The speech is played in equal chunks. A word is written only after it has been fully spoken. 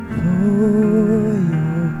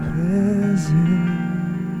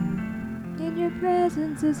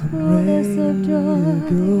is fullness of joy.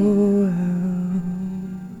 Go out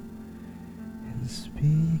and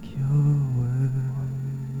speak your word.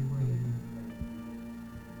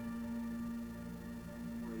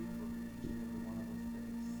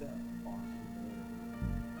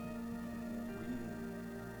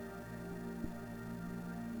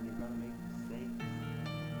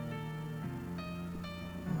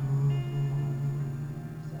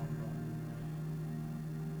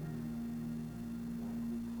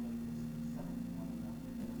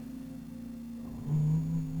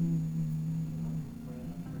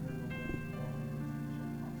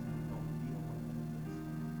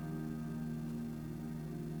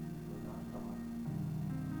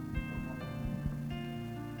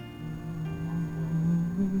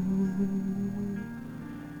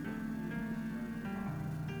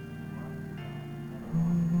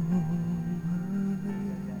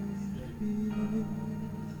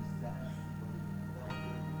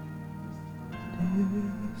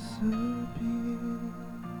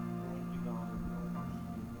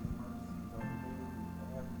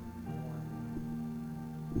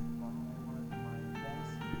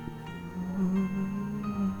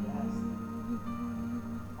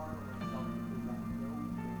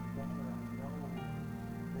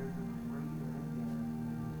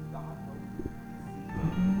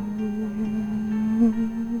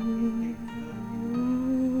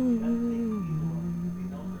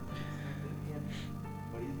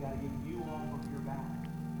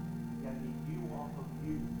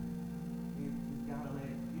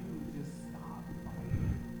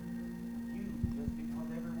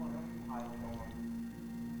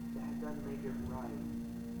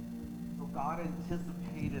 God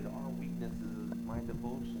anticipated our weaknesses, as my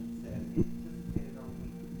devotion said. He anticipated our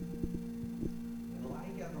weaknesses. And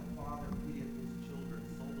like as a father pitieth his children,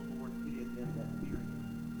 so the Lord pitieth them that fear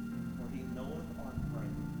him. For he knoweth our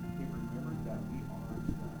frame. He remembers that we are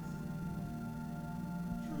dust.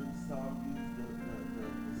 True Psalm used the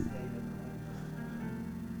statement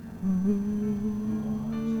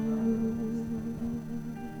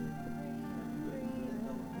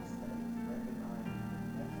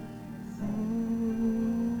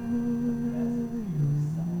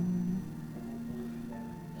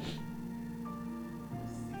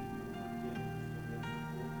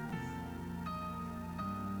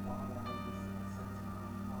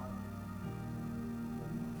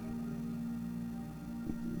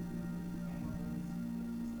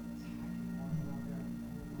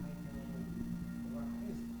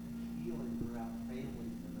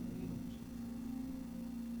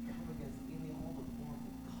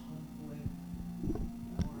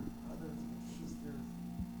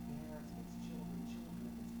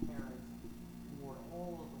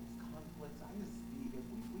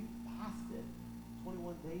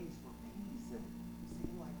days for peace, and it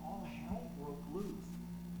seemed like all hell broke loose.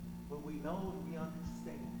 But we know and we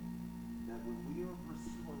understand that when we are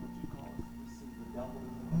pursuing what you call us to pursue, the devil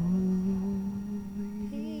is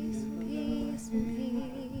Peace, peace,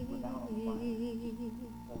 peace. without a fight.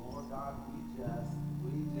 So Lord God, we just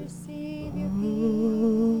receive your we're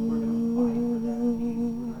peace. gonna fight for that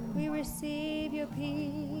peace. We receive your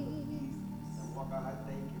peace. And Lord God, I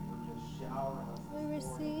thank you for just showering us. We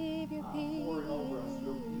receive your peace. Pouring over us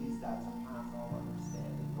your peace that surpasses all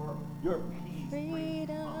understanding. Your peace brings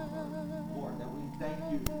comfort, Lord, that we thank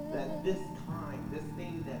you that this time, this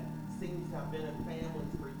thing that seems to have been in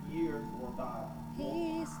families for years, Lord God,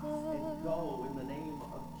 will pass and go in the name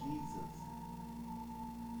of Jesus.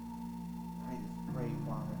 I just pray,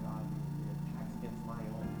 Father God, the attacks against my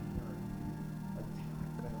own character,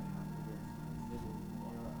 attacks that have happened against my siblings,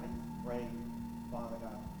 Lord, I just pray, Father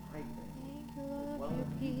God, I thank you. Thank you, Lord, for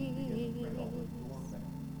peace.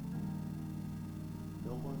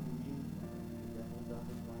 No one communes with it. The devil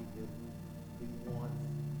doesn't like it. He wants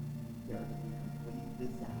there to be complete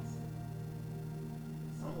disaster.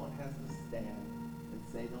 Someone has to stand and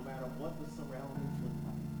say, no matter what the surroundings look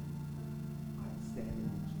like, I'm standing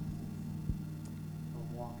with Jesus.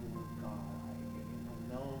 I'm walking with God. I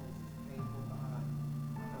know this is painful, God.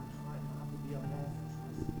 I'm trying not to be a mess.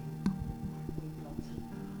 Trust me. I wake up to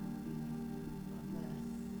God. A mess.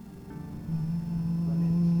 But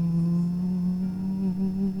in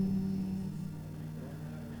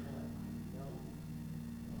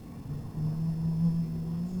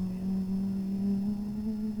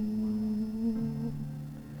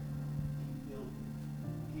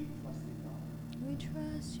We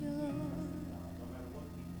trust you, Lord. no matter what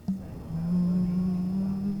people say, no matter what anything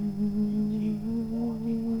about you,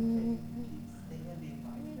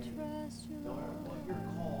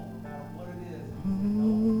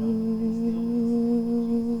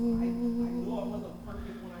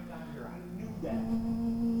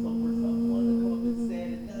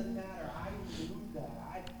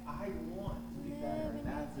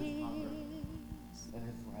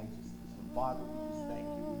 Father, we just thank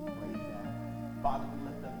you. We praise that. Father, we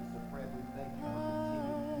lift up Mr. Fred. We thank you for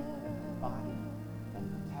continued healing in his body. As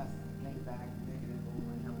the test came back negative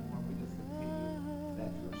over him, Lord, we just continue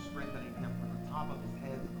that you're strengthening him from the top of his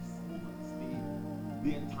head to the soles of his feet.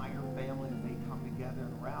 The entire family, as they come together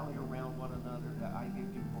and rally around one another, that I give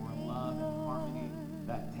you for love and harmony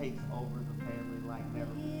that takes over the family like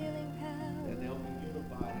never before. That they'll be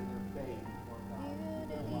unified in their faith, Lord God, in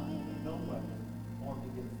their lives, and no weapon formed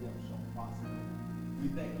against them shall prosper. We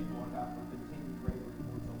thank you, Lord God, for continued great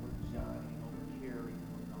reports over Johnny, over Carrie,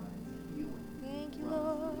 Lord God, as healing. Thank you, runs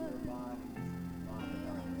Lord. through their bodies, Father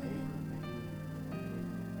God, we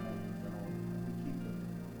keep them.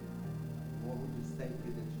 Lord, we just thank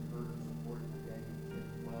you that you heard and supported today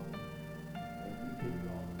and well, and we give you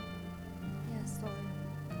all the glory. Yes, Lord.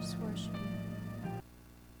 Just worship you.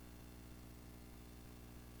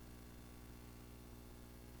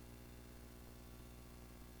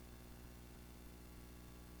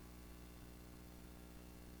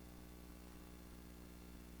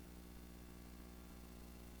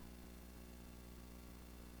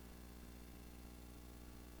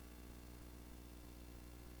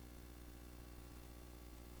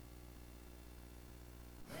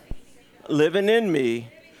 Living in me,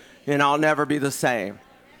 and I'll never be the same.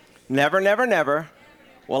 Never, never, never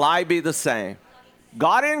will I be the same.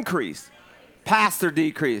 God increase, pastor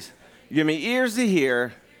decrease. Give me ears to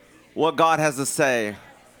hear what God has to say.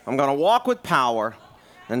 I'm going to walk with power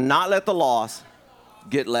and not let the loss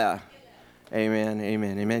get left. Amen,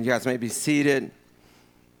 amen, amen. You guys may be seated.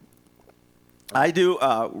 I do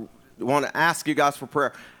want to ask you guys for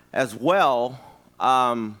prayer as well.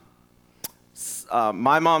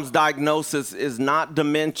 My mom's diagnosis is not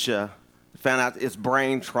dementia. Found out it's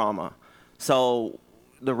brain trauma. So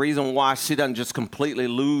the reason why she doesn't just completely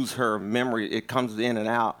lose her memory, it comes in and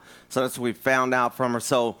out. So that's what we found out from her.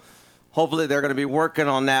 So hopefully they're going to be working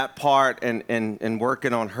on that part and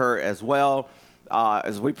working on her as well.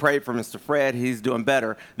 As we prayed for Mr. Fred, he's doing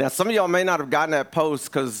better. Now, some of y'all may not have gotten that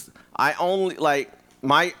post because I only,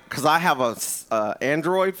 because I have a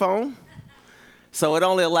Android phone. So it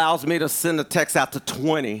only allows me to send a text out to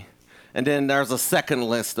 20, and then there's a second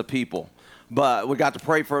list of people. But we got to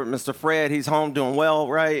pray for Mr. Fred. He's home doing well,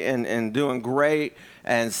 right, and doing great.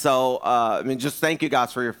 And so, just thank you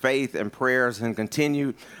guys for your faith and prayers and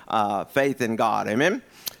continued faith in God. Amen?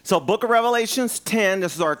 So Book of Revelations 10,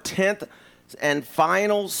 this is our 10th and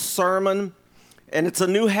final sermon. And it's a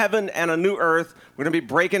new heaven and a new earth. We're going to be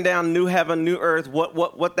breaking down new heaven, new earth,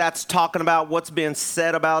 what that's talking about, what's being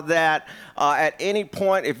said about that. At any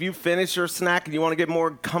point, if you finish your snack and you want to get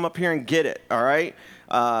more, come up here and get it, all right?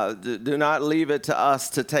 Do not leave it to us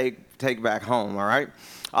to take back home, all right?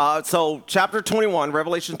 So chapter 21,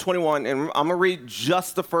 Revelation 21, and I'm going to read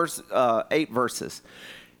just the first 8 verses.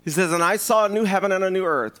 He says, "And I saw a new heaven and a new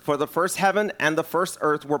earth, for the first heaven and the first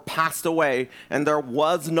earth were passed away, and there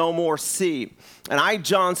was no more sea. And I,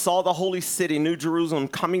 John, saw the holy city, New Jerusalem,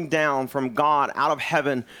 coming down from God out of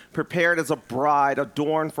heaven, prepared as a bride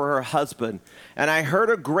adorned for her husband. And I heard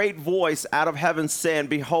a great voice out of heaven saying,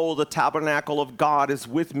 Behold, the tabernacle of God is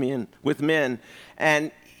with men,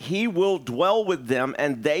 and he will dwell with them,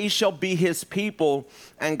 and they shall be his people,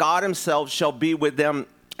 and God himself shall be with them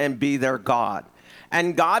and be their God.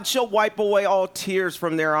 And God shall wipe away all tears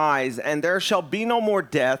from their eyes, and there shall be no more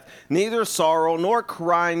death, neither sorrow nor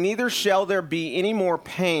crying, neither shall there be any more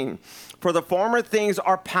pain. For the former things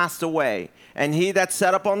are passed away. And he that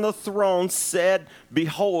sat upon the throne said,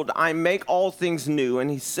 Behold, I make all things new. And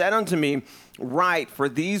he said unto me, Write, for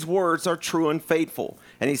these words are true and faithful.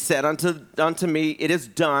 And he said unto me, It is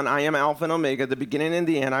done. I am Alpha and Omega, the beginning and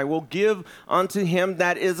the end. I will give unto him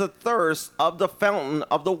that is athirst of the fountain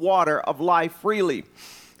of the water of life freely.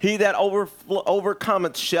 He that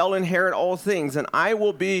overcometh shall inherit all things, and I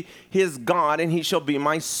will be his God, and he shall be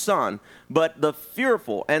my son. But the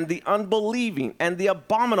fearful and the unbelieving and the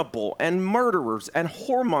abominable and murderers and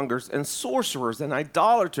whoremongers and sorcerers and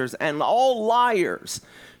idolaters and all liars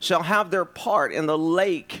shall have their part in the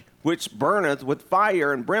lake which burneth with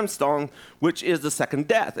fire and brimstone, which is the second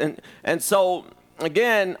death. And so,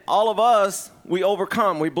 again, all of us, we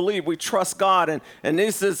overcome, we believe, we trust God. And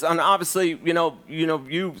this is, and obviously,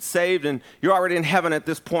 you saved and you're already in heaven at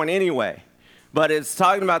this point anyway. But it's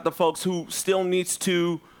talking about the folks who still needs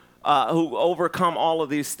to, who overcome all of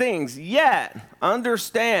these things. Yet,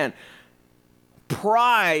 understand,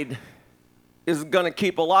 pride is going to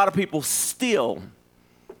keep a lot of people still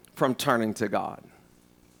from turning to God.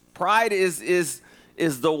 Pride is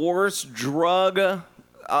the worst drug,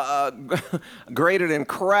 greater than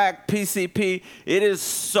crack, PCP. It is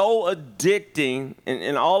so addicting,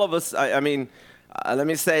 and all of us, Let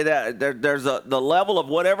me say that there's the level of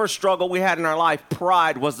whatever struggle we had in our life,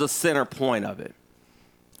 pride was the center point of it.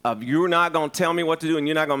 Of you're not going to tell me what to do, and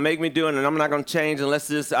you're not going to make me do it, and I'm not going to change unless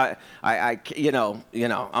this, I'm going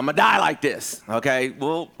to die like this, okay?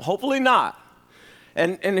 Well, hopefully not.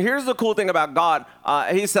 And here's the cool thing about God.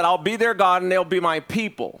 He said, I'll be their God, and they'll be my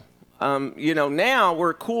people. Now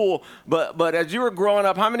we're cool, but as you were growing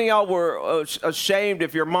up, how many of y'all were ashamed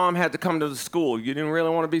if your mom had to come to the school? You didn't really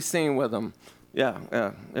want to be seen with them.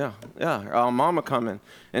 Yeah. Mama coming.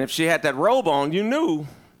 And if she had that robe on, you knew.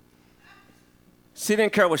 She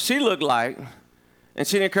didn't care what she looked like, and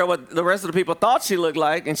she didn't care what the rest of the people thought she looked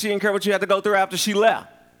like, and she didn't care what you had to go through after she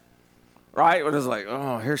left. Right? It was like,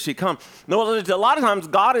 oh, here she comes. No, a lot of times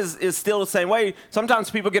God is still the same way.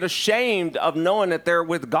 Sometimes people get ashamed of knowing that they're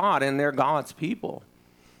with God and they're God's people.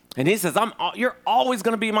 And he says, you're always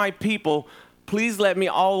going to be my people. Please let me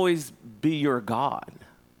always be your God.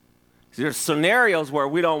 There's scenarios where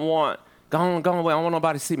we don't want, go away, I don't want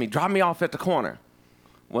nobody to see me. Drop me off at the corner.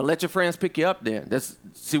 Well, let your friends pick you up then.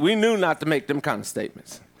 We knew not to make them kind of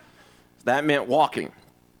statements. That meant walking.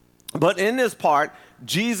 But in this part,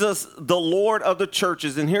 Jesus, the Lord of the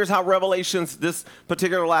churches, and here's how Revelations, this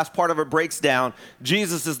particular last part of it breaks down.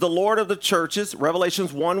 Jesus is the Lord of the churches,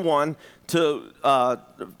 Revelations 1:1 to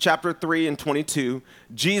chapter 3 and 22.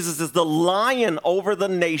 Jesus is the lion over the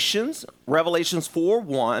nations, Revelations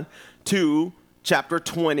 4:1 to chapter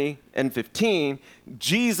 20 and 15.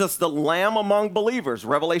 Jesus, the Lamb among believers,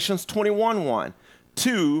 Revelations 21:1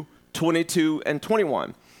 to 22 and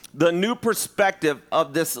 21. The new perspective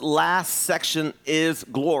of this last section is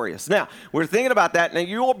glorious. Now, we're thinking about that. Now,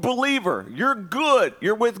 you're a believer. You're good.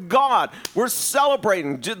 You're with God. We're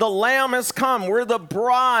celebrating. The Lamb has come. We're the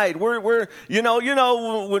bride. We're when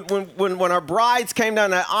our brides came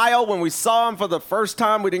down that aisle, when we saw them for the first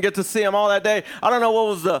time, we didn't get to see them all that day. I don't know what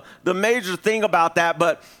was the major thing about that,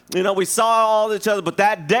 but, we saw all each other. But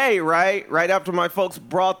that day, right after my folks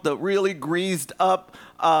brought the really greased up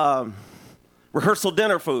rehearsal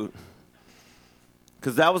dinner food,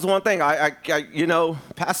 because that was one thing. I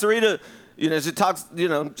Pastor Rita, she talks,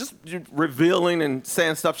 just revealing and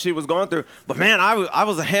saying stuff she was going through. But man, I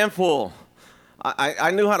was a handful.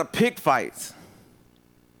 I knew how to pick fights.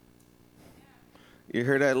 You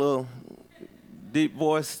hear that little deep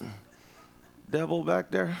voice devil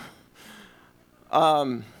back there?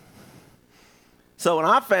 So when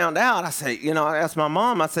I found out, I said, I asked my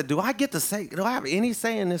mom, I said, do I have any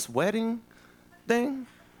say in this wedding thing?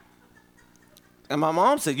 And my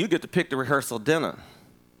mom said, you get to pick the rehearsal dinner.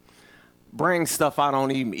 Bring stuff I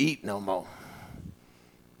don't even eat no more.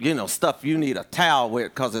 Stuff you need a towel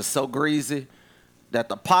with because it's so greasy that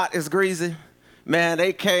the pot is greasy. Man,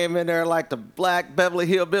 they came in there like the black Beverly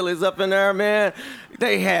Hillbillies up in there, man.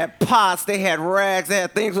 They had pots, they had rags, they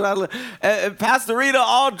had things. And Pastor Rita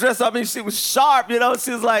all dressed up, and she was sharp, She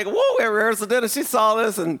was like, whoa, at rehearsal dinner. She saw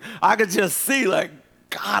this, and I could just see,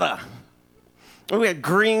 gotta. We had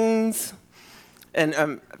greens,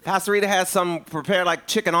 and Pastor Rita had some prepared like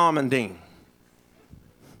chicken almondine.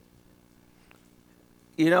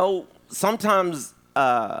 Sometimes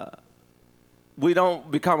we don't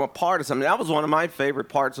become a part of something. That was one of my favorite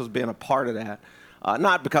parts, was being a part of that.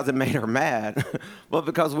 Not because it made her mad, but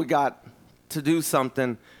because we got to do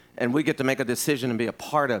something and we get to make a decision and be a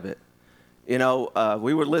part of it.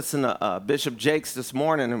 We were listening to Bishop Jakes this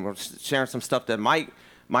morning, and we're sharing some stuff that Mike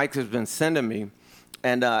has been sending me.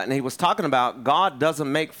 And he was talking about God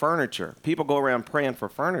doesn't make furniture. People go around praying for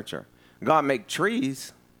furniture. God make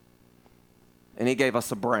trees, and he gave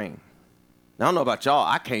us a brain. Now, I don't know about y'all.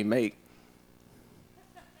 I can't make.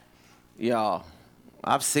 Y'all,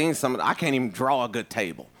 I've seen I can't even draw a good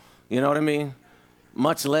table. You know what I mean?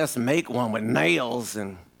 Much less make one with nails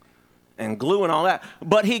and glue and all that.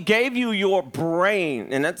 But he gave you your brain.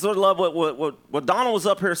 And that's sort of love what Donald was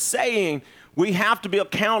up here saying. We have to be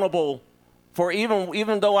accountable for,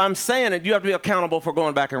 even though I'm saying it, you have to be accountable for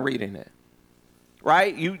going back and reading it.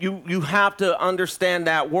 Right? You have to understand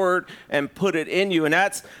that word and put it in you. And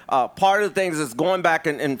that's part of the things is going back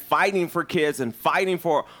and fighting for kids and fighting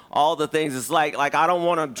for all the things. It's like I don't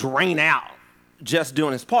want to drain out just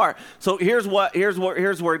doing his part. So here's where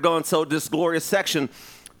we're going. So this glorious section,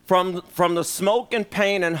 from the smoke and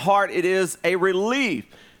pain and heart, it is a relief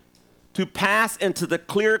to pass into the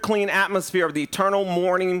clear, clean atmosphere of the eternal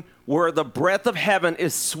morning, where the breath of heaven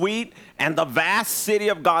is sweet and the vast city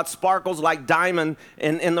of God sparkles like diamond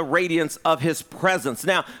in the radiance of his presence.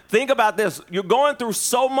 Now, think about this. You're going through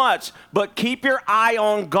so much, but keep your eye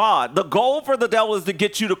on God. The goal for the devil is to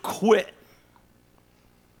get you to quit.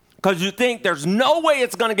 because you think there's no way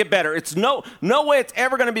it's going to get better. It's no way it's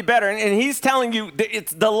ever going to be better. And he's telling you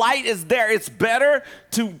the light is there. It's better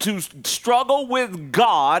to struggle with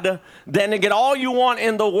God than to get all you want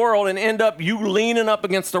in the world and end up you leaning up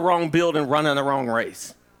against the wrong building, running the wrong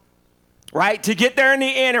race. Right? To get there in the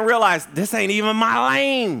end and realize this ain't even my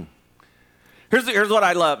lane. Here's what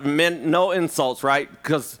I love. Men, no insults, right?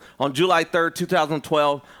 Because on July 3rd,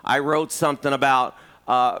 2012, I wrote something about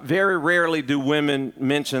very rarely do women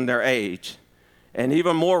mention their age. And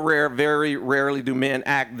even more rare, very rarely do men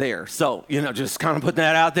act there. So, just kind of put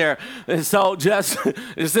that out there. And so just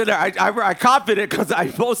sit there. I copied it because I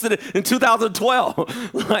posted it in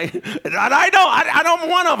 2012. And I'm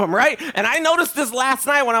one of them, right? And I noticed this last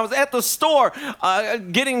night when I was at the store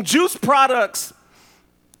getting juice products.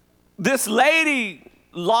 This lady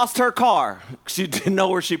lost her car. She didn't know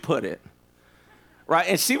where she put it. Right?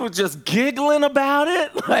 And she was just giggling about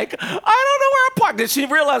it. Like, I don't know where I parked it. She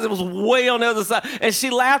realized it was way on the other side. And she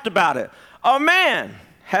laughed about it. Oh, man,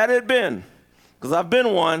 had it been, because I've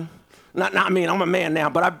been one. Not me, I'm a man now,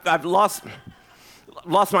 but I've lost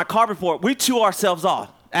my car before. We chew ourselves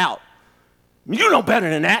out. You know better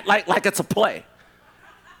than that, like it's a play.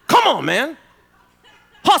 Come on, man.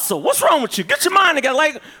 Hustle. What's wrong with you? Get your mind together.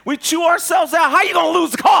 Like, we chew ourselves out. How you going to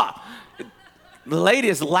lose the car? The lady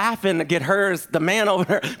is laughing to get hers. The man over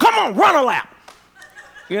there, come on, run a lap.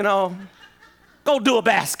 Go do a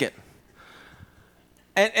basket.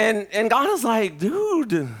 And God is like,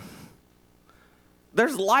 dude,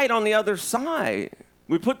 there's light on the other side.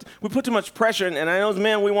 We put too much pressure, and I know as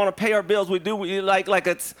men, we want to pay our bills. We do. We like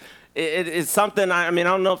it's something. I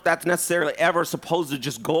don't know if that's necessarily ever supposed to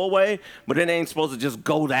just go away, but it ain't supposed to just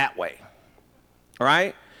go that way. All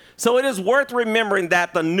right? So it is worth remembering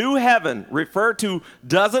that the new heaven referred to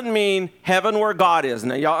doesn't mean heaven where God is.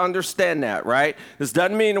 Now, y'all understand that, right? This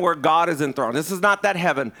doesn't mean where God is enthroned. This is not that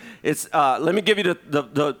heaven. It's let me give you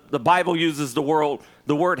the Bible uses the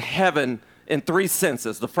word heaven in three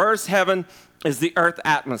senses. The first heaven is the earth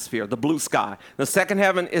atmosphere, the blue sky. The second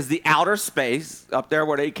heaven is the outer space, up there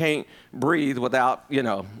where they can't breathe without,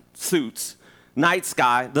 suits. Night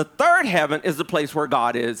sky. The third heaven is the place where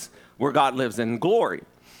God is, where God lives in glory.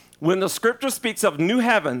 When the scripture speaks of new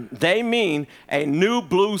heaven, they mean a new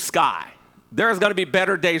blue sky. There's going to be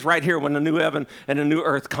better days right here when the new heaven and the new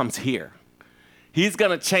earth comes here. He's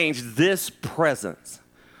going to change this presence.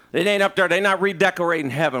 It ain't up there. They're not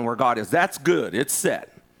redecorating heaven where God is. That's good. It's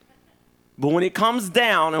set. But when he comes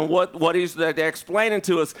down and what they're explaining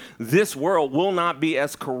to us, this world will not be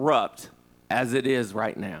as corrupt as it is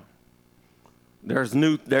right now. There's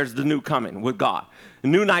the new coming with God. A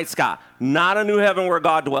new night sky, not a new heaven where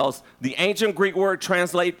God dwells. The ancient Greek word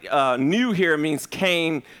translate new here means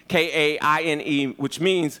Kaine, K-A-I-N-E, which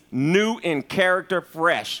means new in character,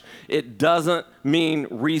 fresh. It doesn't mean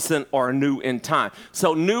recent or new in time.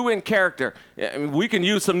 So new in character, we can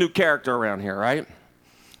use some new character around here, right?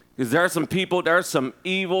 Because there are some people, there's some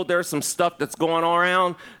evil, there's some stuff that's going on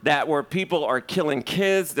around that where people are killing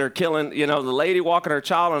kids. They're killing, the lady walking her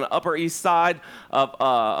child on the Upper East Side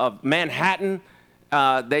of Manhattan.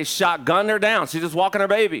 They shotgunned her down. She's just walking her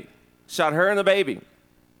baby. Shot her and the baby.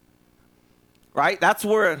 Right? That's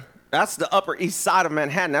the Upper East Side of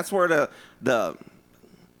Manhattan. That's where the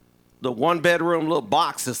one-bedroom little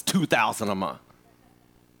box is $2,000 a month.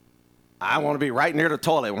 I want to be right near the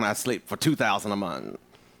toilet when I sleep for $2,000 a month.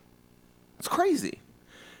 It's crazy.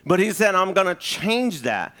 But he said, I'm going to change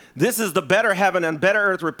that. This is the better heaven and better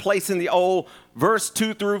earth, replacing the old. Verse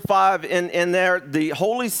 2 through 5 in there, the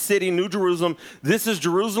holy city, New Jerusalem. This is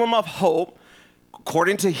Jerusalem of hope,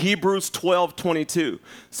 according to Hebrews 12:22.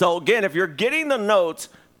 So again, if you're getting the notes,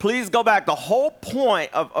 please go back. The whole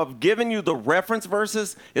point of giving you the reference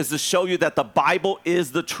verses is to show you that the Bible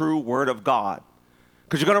is the true word of God.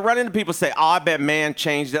 Because you're going to run into people say, I bet man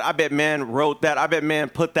changed it. I bet man wrote that. I bet man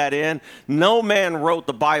put that in. No man wrote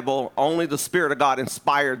the Bible. Only the Spirit of God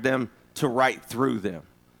inspired them to write through them.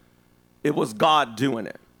 It was God doing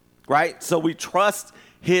it, right? So we trust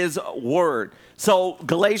his word. So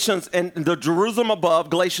Galatians and the Jerusalem above,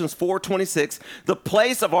 Galatians 4:26, the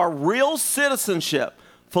place of our real citizenship,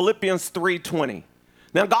 Philippians 3:20.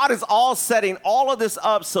 Now, God is all setting all of this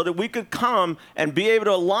up so that we could come and be able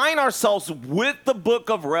to align ourselves with the book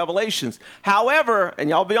of Revelations. However, and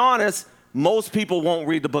y'all be honest, most people won't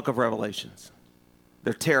read the book of Revelations.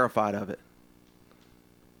 They're terrified of it.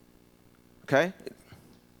 Okay?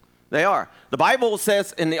 They are. The Bible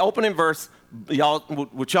says in the opening verse,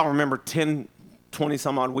 which y'all remember 10, 20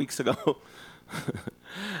 some odd weeks ago,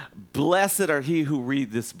 blessed are he who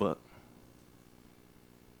read this book.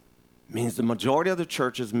 Means the majority of the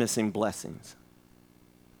church is missing blessings.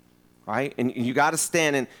 right? And you got to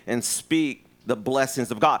stand and speak the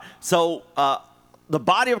blessings of God. So the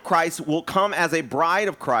body of Christ will come as a bride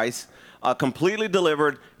of Christ, completely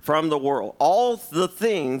delivered from the world. All the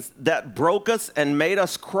things that broke us and made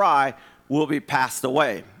us cry will be passed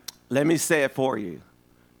away. Let me say it for you.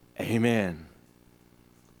 Amen.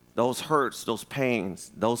 Those hurts, those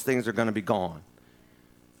pains, those things are going to be gone.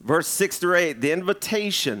 Verse 6 through 8, the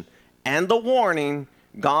invitation and the warning,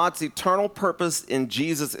 God's eternal purpose in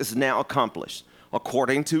Jesus is now accomplished,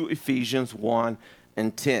 according to Ephesians 1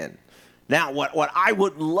 and 10. Now, what I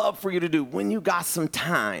would love for you to do, when you got some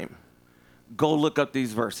time, go look up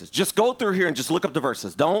these verses. Just go through here and just look up the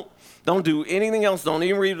verses. Don't do anything else. Don't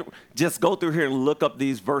even read. Just go through here and look up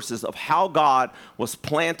these verses of how God was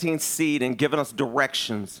planting seed and giving us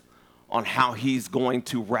directions on how he's going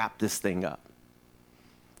to wrap this thing up.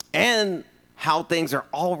 And how things are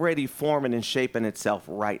already forming and shaping itself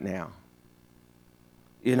right now.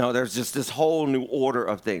 You know, there's just this whole new order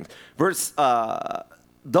of things.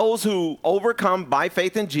 Those who overcome by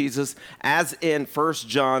faith in Jesus, as in 1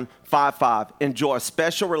 John 5:5, enjoy a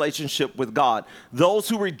special relationship with God. Those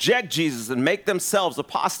who reject Jesus and make themselves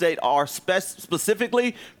apostate are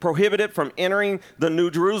specifically prohibited from entering the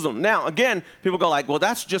New Jerusalem. Now, again, people go like, well,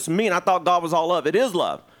 that's just mean. I thought God was all love. It is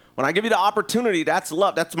love. When I give you the opportunity, that's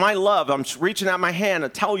love. That's my love. I'm reaching out my hand to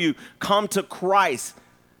tell you, come to Christ.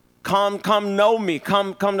 Come know me.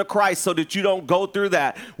 Come to Christ so that you don't go through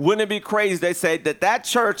that. Wouldn't it be crazy? They say that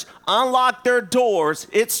church unlocked their doors.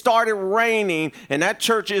 It started raining, and that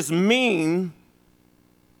church is mean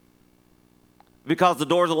because the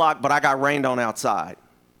doors are locked, but I got rained on outside.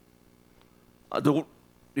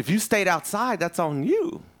 If you stayed outside, that's on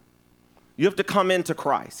you. You have to come into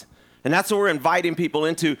Christ. And that's what we're inviting people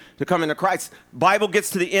into, to come into Christ. Bible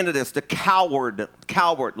gets to the end of this, the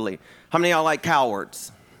cowardly. How many of y'all like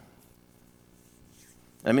cowards?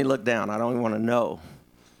 Let me look down. I don't even want to know.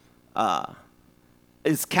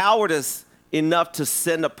 Is cowardice enough to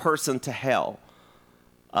send a person to hell?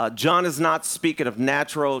 John is not speaking of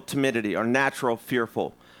natural timidity or natural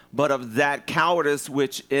fearful, but of that cowardice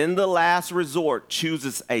which in the last resort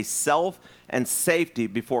chooses a self and safety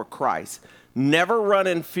before Christ. Never run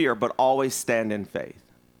in fear, but always stand in faith.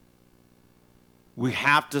 We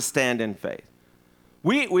have to stand in faith.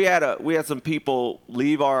 We had some people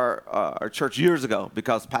leave our church years ago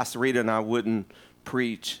because Pastor Rita and I wouldn't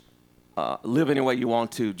preach, live any way you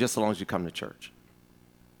want to, just as long as you come to church.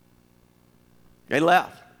 They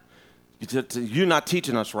left. You're not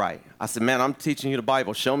teaching us right. I said, man, I'm teaching you the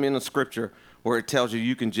Bible. Show me in the scripture where it tells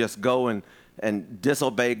you can just go and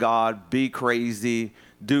disobey God, be crazy,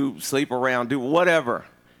 sleep around, do whatever,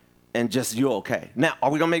 and just you're okay. Now, are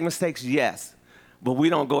we going to make mistakes? Yes. But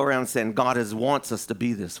we don't go around saying God wants us to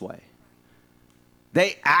be this way.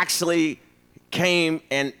 They actually came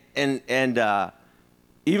and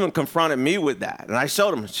even confronted me with that. And I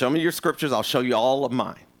showed them, show me your scriptures, I'll show you all of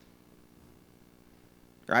mine.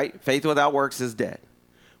 Right? Faith without works is dead.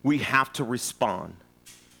 We have to respond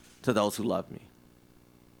to those who love me.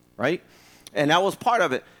 Right? And that was part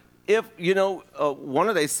of it. If, one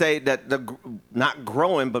of they say that the not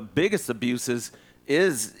growing, but biggest abuses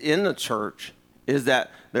is in the church, is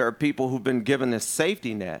that there are people who've been given this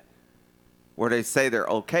safety net where they say they're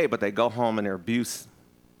okay, but they go home and they're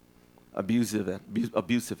abusive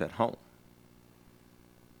at home.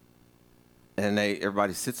 And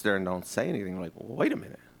everybody sits there and don't say anything. Like, well, wait a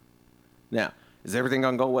minute. Now, is everything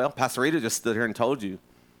going to go well? Pastor Rita just stood here and told you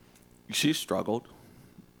she struggled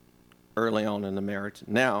early on in the marriage.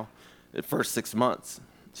 Now, the first 6 months,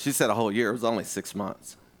 she said a whole year. It was only 6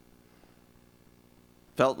 months.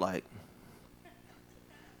 Felt like,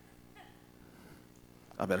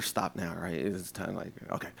 I better stop now, right? It's time, like,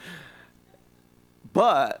 okay.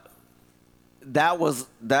 But that was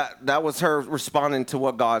her responding to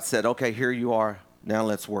what God said. Okay, here you are. Now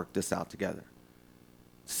let's work this out together.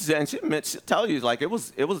 And she'll tell you, like, it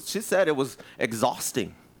was. She said it was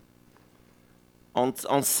exhausting.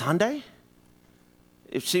 On Sunday,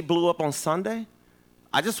 if she blew up on Sunday,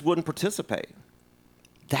 I just wouldn't participate.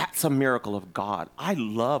 That's a miracle of God. I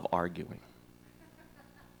love arguing.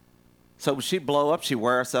 So when she'd blow up, she'd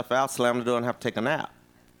wear herself out, slam the door, and have to take a nap.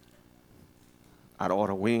 I'd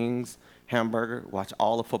order wings, hamburger, watch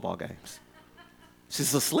all the football games.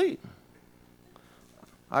 She's asleep.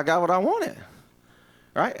 I got what I wanted,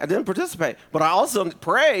 right? I didn't participate. But I also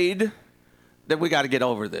prayed that we got to get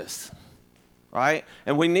over this. Right?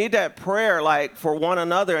 And we need that prayer, like, for one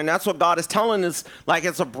another. And that's what God is telling us, like,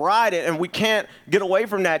 it's a bride, and we can't get away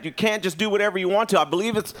from that. You can't just do whatever you want to. I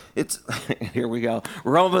believe it's here we go.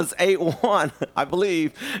 Romans 8:1, I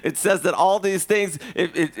believe. It says that all these things,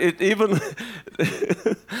 even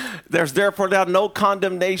There's therefore now no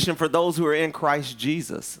condemnation for those who are in Christ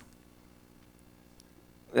Jesus.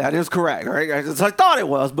 That is correct, right? I thought it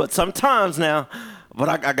was, but sometimes now, but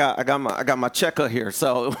I got my checker here,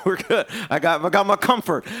 so we're good. I got my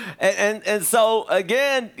comfort, and so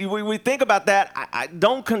again, we think about that. I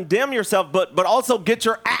don't condemn yourself, but also get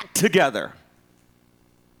your act together,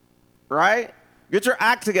 right? Get your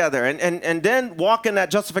act together, and then walk in that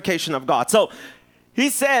justification of God. So he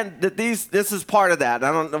said that this is part of that.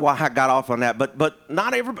 I don't know why I got off on that, but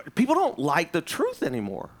not everybody. People don't like the truth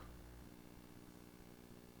anymore.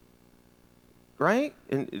 Right?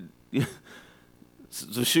 And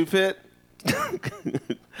the shoe fit?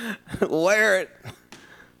 Wear it.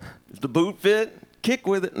 If the boot fit, kick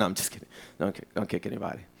with it. No, I'm just kidding. Don't kick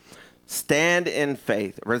anybody. Stand in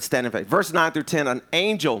faith. Stand in faith. Verse 9 through 10, an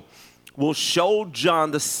angel will show John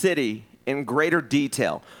the city in greater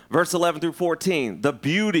detail. Verse 11 through 14, the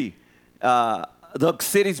beauty, the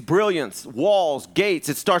city's brilliance, walls, gates.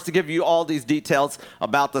 It starts to give you all these details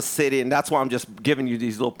about the city, and that's why I'm just giving you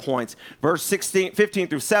these little points. Verse 15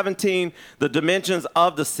 through 17, the dimensions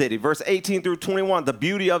of the city. Verse 18 through 21, the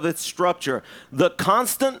beauty of its structure. The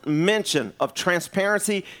constant mention of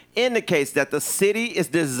transparency indicates that the city is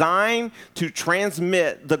designed to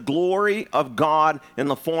transmit the glory of God in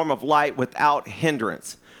the form of light without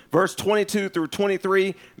hindrance. Verse 22 through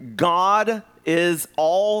 23, God is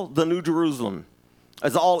all the New Jerusalem.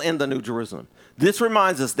 Is all in the New Jerusalem. This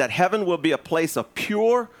reminds us that heaven will be a place of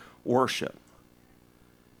pure worship.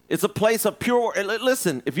 It's a place of pure.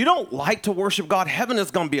 Listen, if you don't like to worship God, heaven is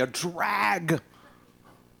going to be a drag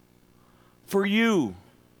for you.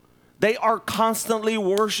 They are constantly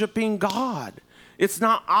worshiping God. It's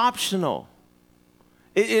not optional.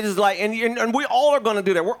 It is like, and we all are going to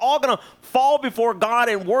do that. We're all going to fall before God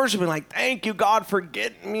and worship, and like, thank you, God, for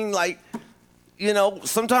getting me. Like, you know,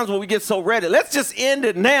 sometimes when we get so ready, let's just end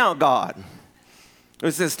it now, God.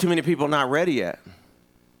 It says too many people not ready yet.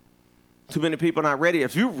 Too many people not ready.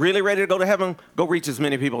 If you're really ready to go to heaven, go reach as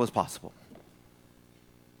many people as possible.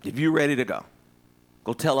 If you're ready to go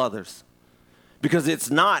tell others. Because it's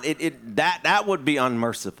not, that would be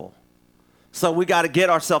unmerciful. So we got to get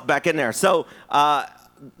ourselves back in there. So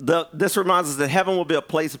this reminds us that heaven will be a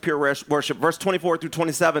place of pure worship. Verse 24 through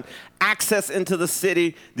 27, access into the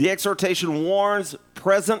city. The exhortation warns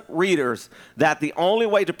present readers that the only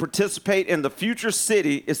way to participate in the future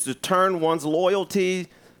city is to turn one's loyalty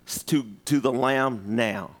to the Lamb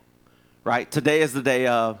now. Right? Today is the day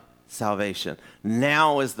of salvation.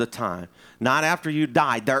 Now is the time. Not after you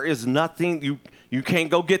die. There is nothing, you can't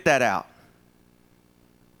go get that out.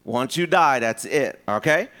 Once you die, that's it,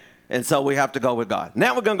 okay? And so we have to go with God.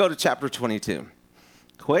 Now we're going to go to chapter 22.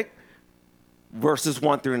 Quick, verses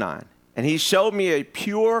 1 through 9. And he showed me a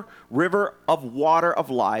pure river of water of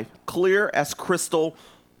life, clear as crystal,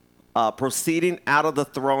 proceeding out of the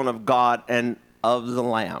throne of God and of the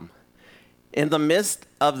Lamb. In the midst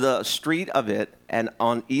of the street of it, and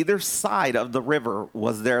on either side of the river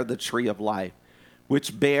was there the tree of life,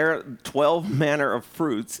 which bare 12 manner of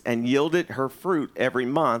fruits, and yielded her fruit every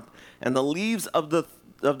month. And the leaves of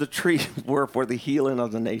the tree were for the healing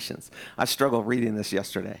of the nations. I struggled reading this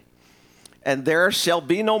yesterday. And there shall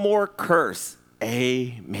be no more curse.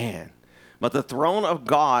 Amen. But the throne of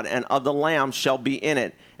God and of the Lamb shall be in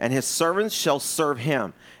it, and his servants shall serve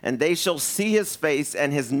him. And they shall see his face,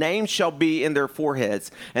 and his name shall be in their foreheads.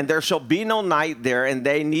 And there shall be no night there, and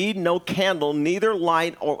they need no candle, neither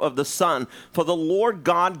light of the sun. For the Lord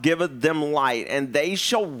God giveth them light, and they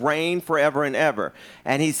shall reign forever and ever.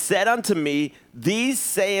 And he said unto me, these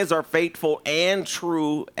sayings are faithful and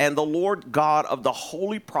true, and the Lord God of the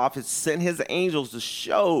holy prophets sent his angels to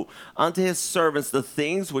show unto his servants the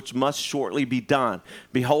things which must shortly be done.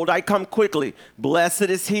 Behold, I come quickly. Blessed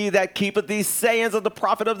is he that keepeth these sayings of the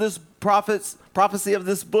prophecy of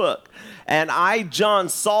this book. And I, John,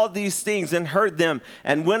 saw these things and heard them.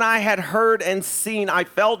 And when I had heard and seen, I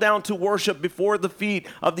fell down to worship before the feet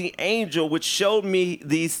of the angel which showed me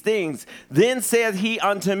these things. Then said he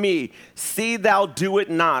unto me, see thou do it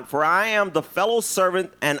not, for I am the fellow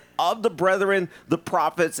servant and of the brethren, the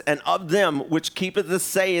prophets, and of them which keepeth the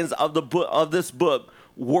sayings of the book of this book.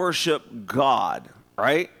 Worship God.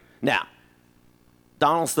 Right? Now,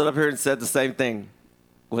 Donald stood up here and said the same thing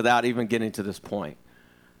without even getting to this point.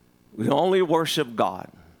 We only worship God.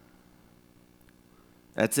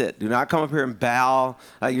 That's it. Do not come up here and bow.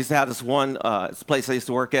 I used to have this one place I used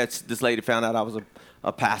to work at. This lady found out I was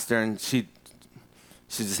a pastor, and she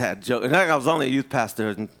just had a joke. And I was only a youth pastor,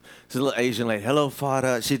 and she's a little Asian lady. Hello,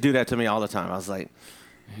 Father. She'd do that to me all the time. I was like,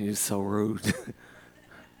 you're so rude.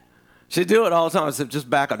 She'd do it all the time. I said, just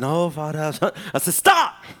back up. No, Father. I said,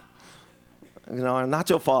 stop. I'm not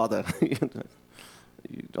your father.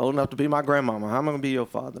 You're old enough to be my grandmama. How am I going to be your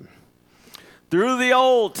father? Through the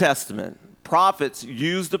Old Testament, prophets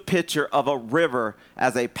used the picture of a river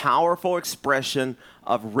as a powerful expression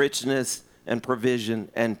of richness and provision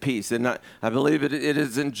and peace. And I believe it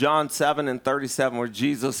is in John 7:37 where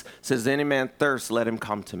Jesus says, any man thirst, let him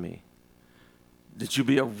come to me. That you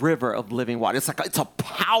be a river of living water. It's a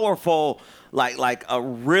powerful, like a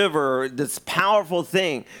river, this powerful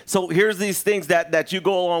thing. So here's these things that you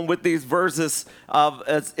go along with these verses of,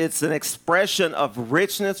 it's an expression of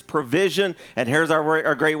richness, provision, and here's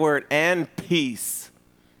our great word, and peace.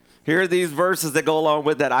 Here are these verses that go along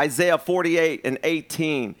with that. Isaiah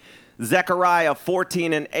 48:18, Zechariah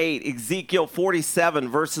 14:8, Ezekiel 47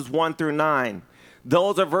 verses 1 through 9.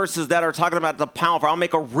 Those are verses that are talking about the powerful. I'll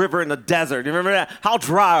make a river in the desert. You remember that? How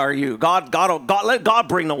dry are you? God, let God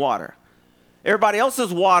bring the water. Everybody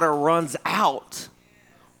else's water runs out.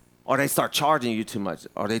 Or they start charging you too much.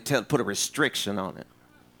 Or they put a restriction on it.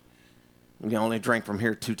 You only drink from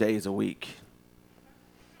here 2 days a week.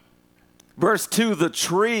 Verse 2, the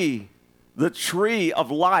tree of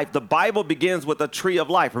life. The Bible begins with a tree of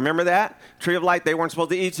life. Remember that? Tree of life they weren't supposed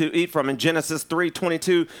to eat from in Genesis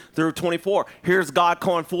 3:22 through 24. Here's God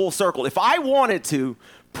going full circle. If I wanted to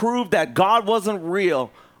prove that God wasn't real,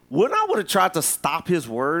 wouldn't I would have tried to stop his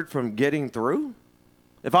word from getting through?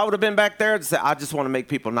 If I would have been back there and said, I just want to make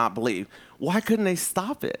people not believe. Why couldn't they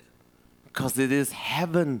stop it? Because it is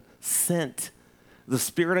heaven sent. The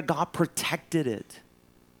Spirit of God protected it.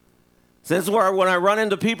 So this is where when I run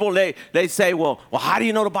into people, they say, well, how do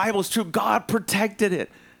you know the Bible is true? God protected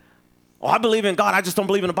it. Oh, I believe in God. I just don't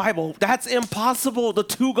believe in the Bible. That's impossible. The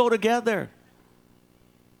two go together.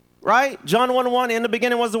 Right? John 1:1, in the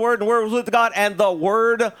beginning was the Word, and the Word was with God, and the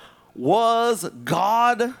Word was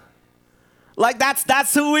God. Like,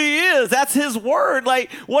 that's who he is. That's his word.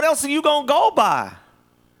 Like, what else are you going to go by?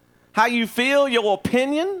 How you feel, your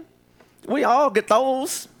opinion? We all get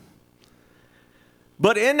those.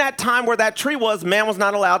 But in that time where that tree was, man was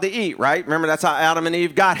not allowed to eat, right? Remember, that's how Adam and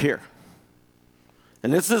Eve got here.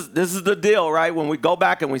 And this is the deal, right? When we go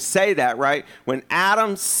back and we say that, right? When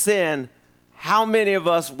Adam sinned, how many of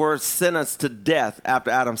us were sentenced to death after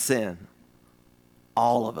Adam sinned?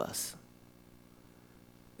 All of us.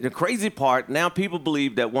 The crazy part, now people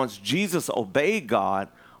believe that once Jesus obeyed God,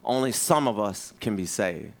 only some of us can be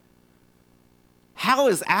saved. How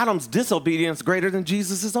is Adam's disobedience greater than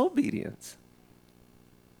Jesus' obedience?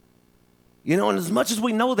 You know, and as much as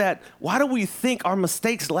we know that, why do we think our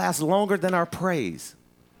mistakes last longer than our praise?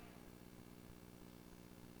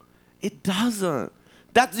 It doesn't.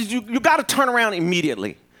 You got to turn around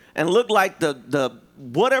immediately and look like the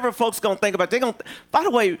whatever folks going to think about. By the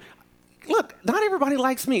way, look, not everybody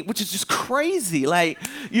likes me, which is just crazy. Like,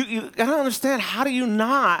 I don't understand. How do you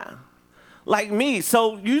not like me?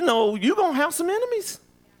 So, you're going to have some enemies.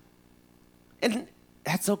 And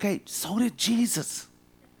that's okay. So did Jesus.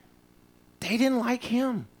 They didn't like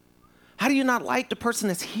him. How do you not like the person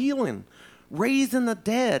that's healing, raising the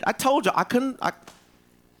dead? I told you, I couldn't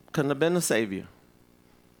have been the Savior.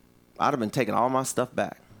 I'd have been taking all my stuff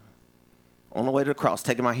back. On the way to the cross,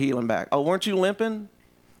 taking my healing back. Oh, weren't you limping?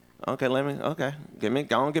 Okay, give me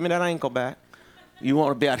that ankle back. You want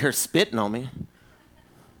to be out here spitting on me?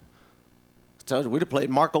 I told you, we'd have played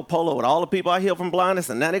Marco Polo with all the people I healed from blindness,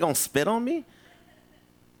 and now they're going to spit on me?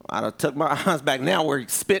 I'd have took my eyes back. Now we're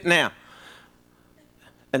spit now.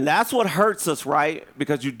 And that's what hurts us, right?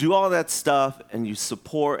 Because you do all that stuff, and you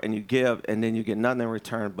support, and you give, and then you get nothing in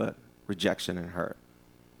return but rejection and hurt.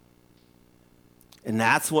 And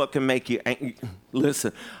that's what can make you angry.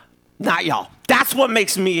 Listen, not y'all. That's what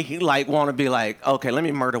makes me want to be like, okay, let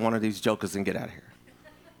me murder one of these jokers and get out of here.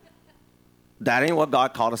 That ain't what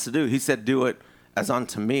God called us to do. He said, do it as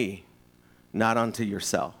unto me, not unto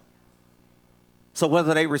yourself. So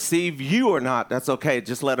whether they receive you or not, that's okay.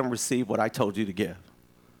 Just let them receive what I told you to give.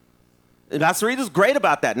 And that's the reason it's great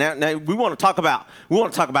about that. Now we want to talk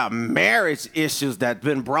about marriage issues that's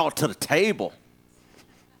been brought to the table.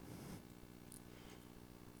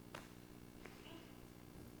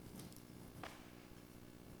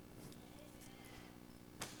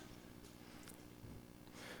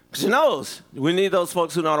 She knows we need those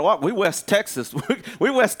folks who know how to walk. We West Texas. We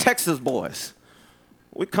West Texas boys.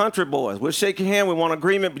 We country boys. We'll shake your hand. We want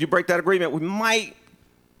agreement, but you break that agreement, we might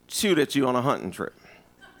shoot at you on a hunting trip.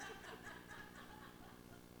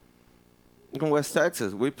 In West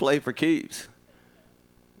Texas, we play for keeps.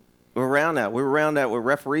 We're around that. We're around that with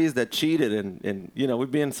referees that cheated, and we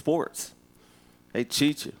be in sports. They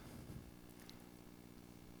cheat you.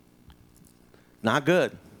 Not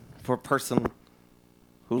good for a person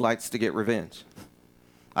who likes to get revenge.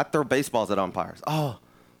 I throw baseballs at umpires. Oh,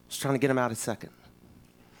 I was trying to get him out at second.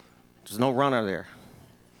 There's no runner there.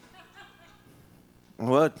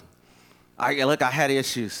 What? I had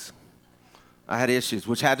issues. I had issues,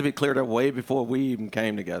 which had to be cleared up way before we even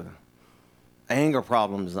came together. Anger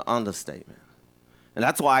problem is an understatement. And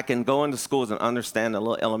that's why I can go into schools and understand the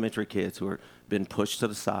little elementary kids who are been pushed to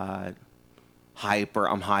the side, hyper,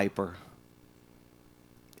 I'm hyper.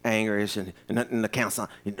 Anger is, and the counselor,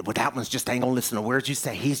 well, that one's just ain't gonna listen to words you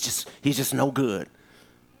say. He's just no good.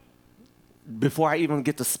 Before I even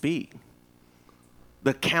get to speak,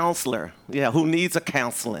 the counselor, who needs a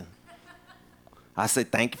counseling? I say,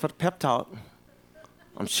 thank you for the pep talk.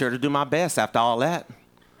 I'm sure to do my best after all that.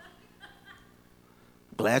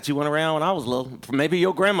 Glad you went around when I was little. Maybe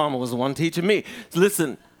your grandmama was the one teaching me.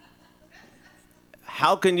 Listen,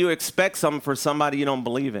 how can you expect something for somebody you don't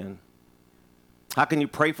believe in? How can you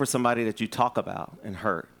pray for somebody that you talk about and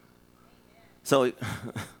hurt? So,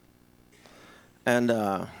 and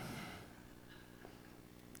I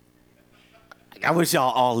wish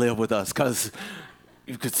y'all all live with us because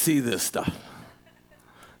you could see this stuff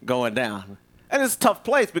going down. And it's a tough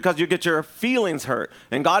place because you get your feelings hurt.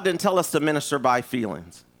 And God didn't tell us to minister by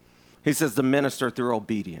feelings. He says to minister through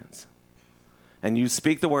obedience. And you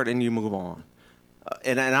speak the word and you move on.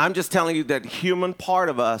 And I'm just telling you that human part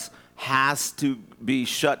of us has to be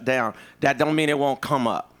shut down. That don't mean it won't come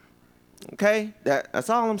up. Okay? That's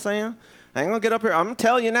all I'm saying. I ain't going to get up here. I'm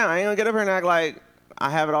telling you now, I ain't going to get up here and act like I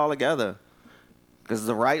have it all together. Because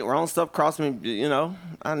the wrong stuff crossed me,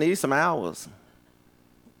 I need some hours.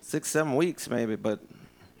 6-7 weeks maybe, but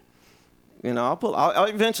I'll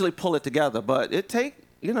eventually pull it together, but it take,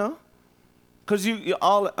 because you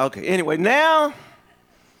all, okay, anyway, now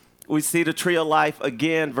we see the tree of life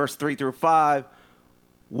again, verse 3-5,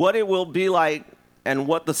 what it will be like and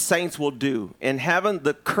what the saints will do. In heaven,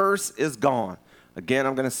 the curse is gone. Again,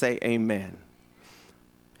 I'm going to say amen.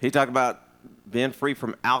 He talked about being free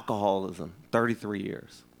from alcoholism, 33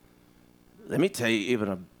 years. Let me tell you, even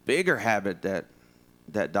a bigger habit that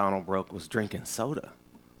Donald broke was drinking soda.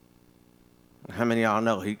 How many of y'all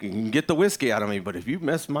know he can get the whiskey out of me, but if you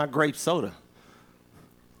mess my grape soda,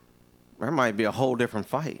 there might be a whole different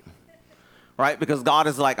fight, right? Because God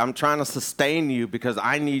is like, I'm trying to sustain you because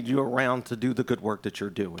I need you around to do the good work that you're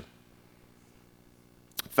doing.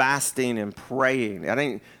 Fasting and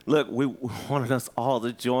praying. Look, we wanted us all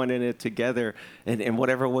to join in it together, and in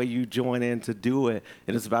whatever way you join in to do it,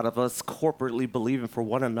 it is about us corporately believing for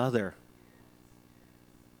one another.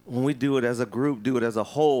 When we do it as a group, do it as a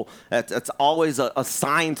whole, that's always a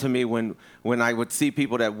sign to me when I would see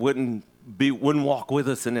people that wouldn't walk with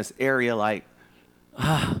us in this area like,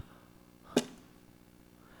 and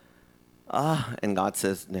God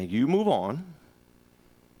says, now you move on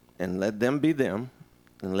and let them be them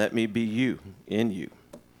and let me be you in you.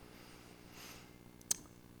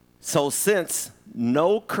 So since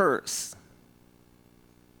no curse,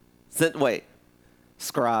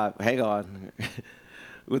 scribe, hang on.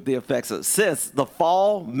 With the effects of, since the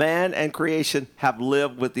fall, man and creation have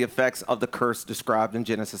lived with the effects of the curse described in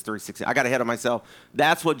Genesis 3:16. I got ahead of myself.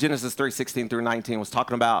 That's what Genesis 3:16-19 was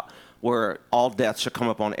talking about, where all death should come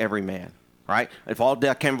upon every man, right? If all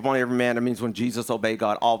death came upon every man, it means when Jesus obeyed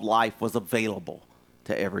God, all life was available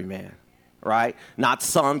to every man, right? Not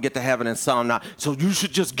some get to heaven and some not. So you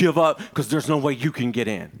should just give up because there's no way you can get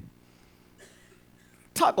in.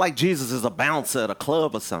 Talk like Jesus is a bouncer at a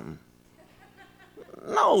club or something.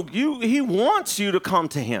 No, he wants you to come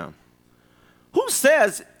to him. Who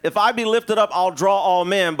says, if I be lifted up, I'll draw all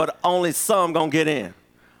men, but only some gonna get in?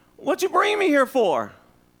 What you bring me here for?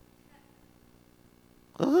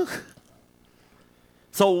 Ugh.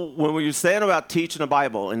 So when you're saying about teaching the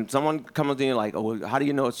Bible, and someone comes to you like, oh, well, how do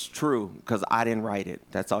you know it's true? Because I didn't write it.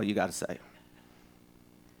 That's all you got to say.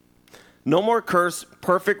 No more curse,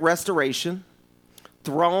 perfect restoration,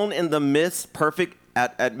 throne in the midst, perfect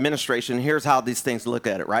administration. Here's how these things look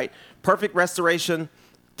at it, right? Perfect restoration,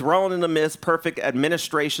 throne in the midst, perfect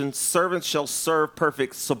administration. Servants shall serve,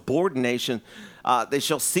 perfect subordination. They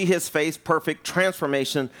shall see his face, perfect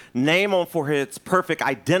transformation. Name on foreheads, perfect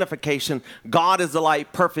identification. God is the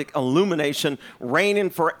light, perfect illumination.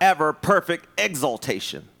 Reigning forever, perfect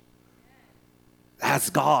exaltation. That's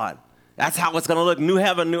God. That's how it's going to look. New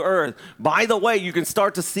heaven, new earth. By the way, you can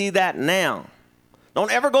start to see that now. Don't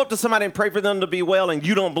ever go up to somebody and pray for them to be well and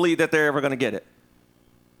you don't believe that they're ever going to get it.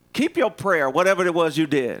 Keep your prayer, whatever it was you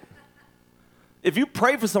did. If you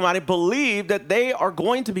pray for somebody, believe that they are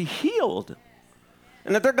going to be healed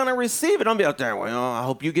and that they're going to receive it. Don't be out there, well, I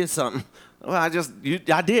hope you get something. Well, I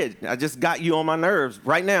did. I just got you on my nerves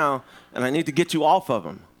right now, and I need to get you off of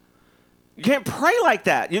them. You can't pray like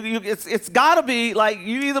that. It's got to be like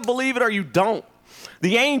you either believe it or you don't.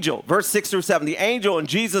 The angel, verse 6 through 7, the angel and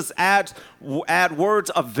Jesus add words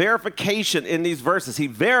of verification in these verses. He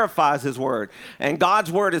verifies his word. And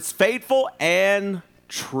God's word is faithful and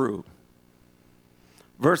true.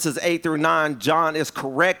 Verses 8 through 9, John is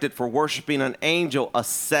corrected for worshiping an angel a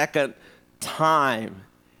second time.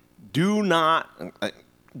 Do not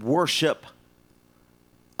worship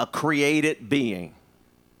a created being.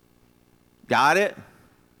 Got it?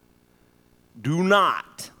 Do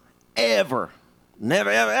not ever, never,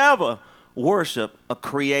 ever, ever worship a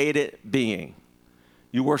created being.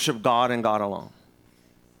 You worship God and God alone.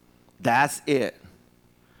 That's it.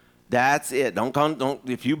 That's it. Don't.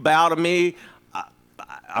 If you bow to me,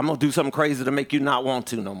 I'm gonna do something crazy to make you not want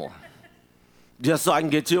to no more. Just so I can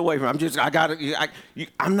get you away from it.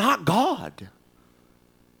 I'm not God.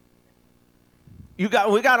 We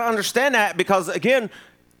got to understand that, because again,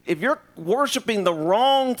 if you're worshiping the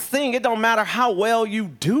wrong thing, it don't matter how well you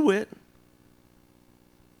do it.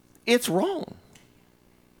 It's wrong.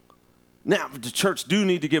 Now, the church do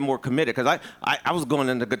need to get more committed, because I was going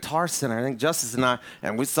in the Guitar Center, I think Justice and I,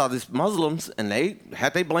 and we saw these Muslims, and they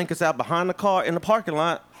had their blankets out behind the car in the parking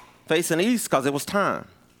lot facing east because it was time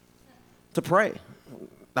to pray.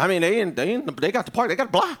 I mean, they got the park, they got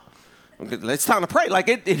a block. It's time to pray. Like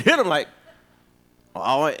it hit them like,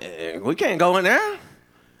 oh, we can't go in there.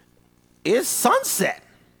 It's sunset.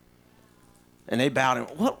 And they bowed in.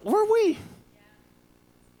 What were we?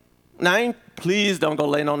 Now, please don't go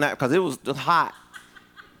laying on that, because it was just hot.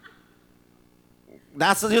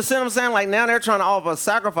 That's, you see what I'm saying? Like, now they're trying to offer a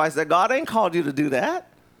sacrifice that God ain't called you to do that.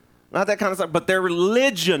 Not that kind of stuff. But their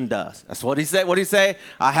religion does. That's what he said. What did he say?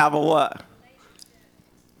 I have a what?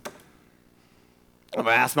 I'm going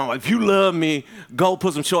to ask my wife, if you love me, go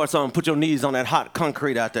put some shorts on and put your knees on that hot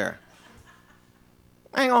concrete out there.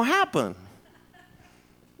 Ain't going to happen.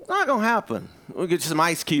 Not going to happen. We'll get you some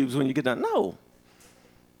ice cubes when you get done. No.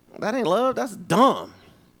 That ain't love. That's dumb.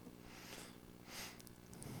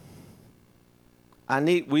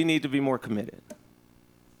 We need to be more committed.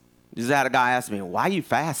 Just had a guy ask me, why are you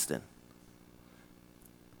fasting?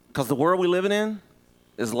 Because the world we're living in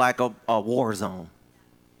is like a war zone.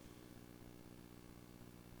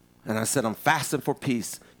 And I said, I'm fasting for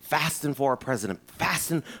peace, fasting for our president,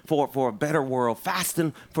 fasting for a better world,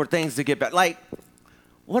 fasting for things to get better. Like,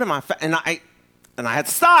 what am I? And I had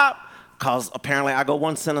to stop, because apparently I go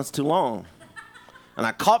one sentence too long. And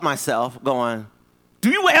I caught myself going, do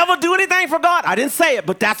you ever do anything for God? I didn't say it,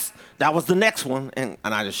 but that was the next one. And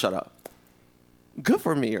I just shut up. Good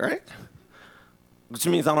for me, right? Which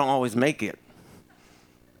means I don't always make it.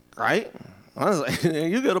 Right? I was like,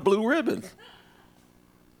 you got a blue ribbon.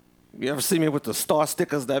 You ever see me with the star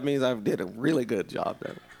stickers? That means I did a really good job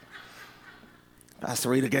there. Pastor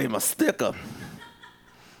Rita gave him a sticker.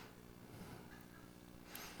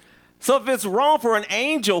 So if it's wrong for an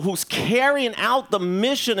angel who's carrying out the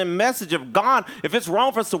mission and message of God, if it's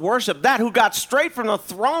wrong for us to worship that, who got straight from the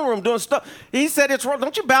throne room doing stuff, he said it's wrong.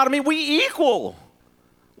 Don't you bow to me. We equal.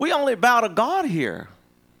 We only bow to God here.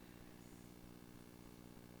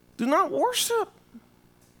 Do not worship.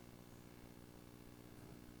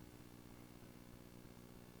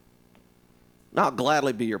 I'll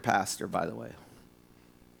gladly be your pastor, by the way.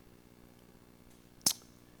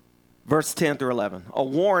 Verse 10 through 11. A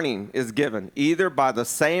warning is given either by the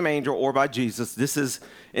same angel or by Jesus. This is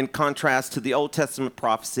in contrast to the Old Testament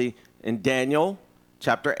prophecy in Daniel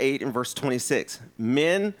chapter 8 and verse 26.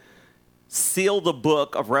 Men seal the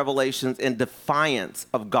book of Revelations in defiance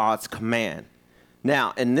of God's command.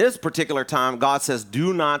 Now, in this particular time, God says,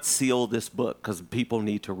 do not seal this book, because people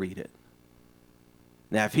need to read it.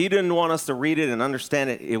 Now, if he didn't want us to read it and understand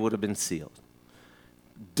it, it would have been sealed.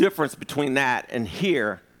 Difference between that and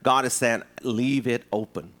here, God is saying, leave it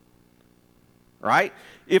open. Right?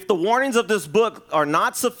 If the warnings of this book are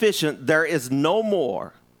not sufficient, there is no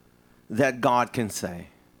more that God can say.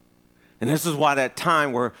 And this is why that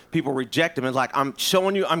time where people reject him is like, I'm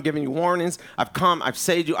showing you, I'm giving you warnings. I've come, I've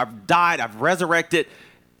saved you, I've died, I've resurrected.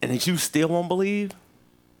 And if you still won't believe,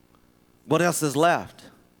 what else is left?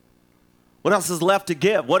 What else is left to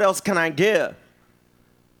give? What else can I give?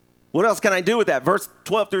 What else can I do with that? Verse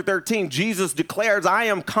 12 through 13, Jesus declares, I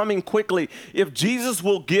am coming quickly. If Jesus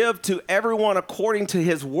will give to everyone according to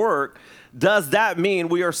his work, does that mean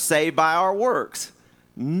we are saved by our works?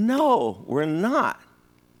 No, we're not.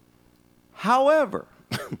 However,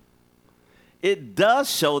 it does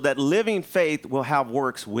show that living faith will have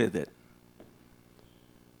works with it.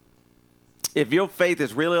 If your faith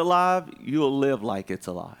is really alive, you'll live like it's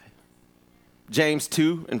alive. James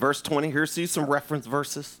 2 and verse 20, here's some reference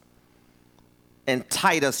verses. in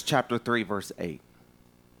Titus chapter 3, verse 8.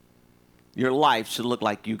 Your life should look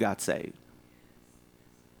like you got saved.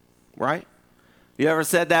 Right? You ever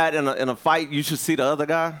said that in a fight, you should see the other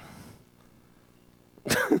guy?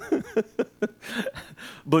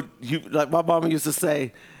 But like my mama used to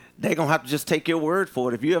say, they're going to have to just take your word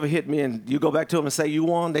for it. If you ever hit me and you go back to them and say you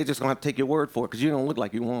won, they just going to have to take your word for it because you don't look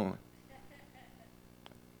like you won.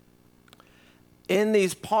 In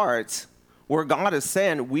these parts where God is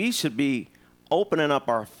saying we should be opening up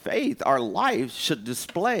our faith, our life should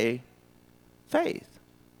display faith.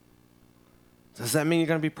 Does that mean you're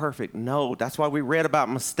going to be perfect? No. That's why we read about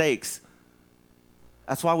mistakes.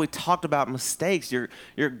 That's why we talked about mistakes.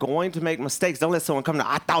 You're going to make mistakes. Don't let someone come to,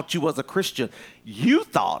 I thought you was a Christian. You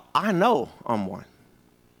thought, I know I'm one.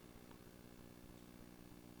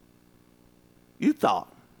 You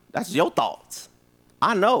thought. That's your thoughts.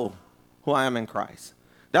 I know who I am in Christ.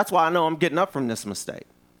 That's why I know I'm getting up from this mistake.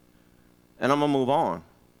 And I'm going to move on.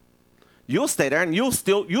 You'll stay there and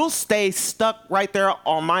you'll stay stuck right there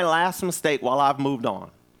on my last mistake while I've moved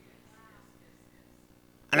on.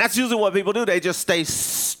 And that's usually what people do. They just stay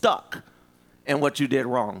stuck in what you did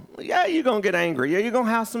wrong. Yeah, you're going to get angry. Yeah, you're going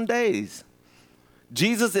to have some days.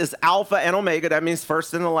 Jesus is Alpha and Omega. That means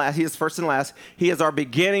first and the last. He is first and last. He is our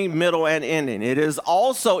beginning, middle, and ending. It is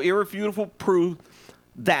also irrefutable proof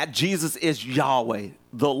that Jesus is Yahweh,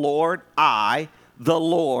 the Lord. I, the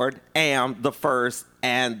Lord, am the first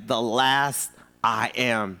and the last. I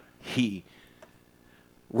am He.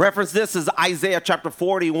 Reference this is Isaiah chapter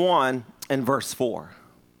 41 and verse 4.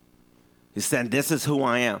 He said, this is who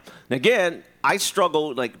I am. And again, I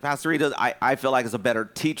struggle, like Pastor Rita, I feel like is a better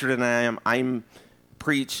teacher than I am. I'm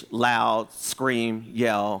preach, loud, scream,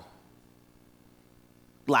 yell,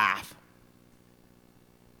 laugh.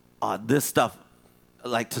 This stuff,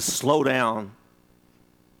 like to slow down,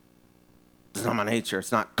 it's not my nature.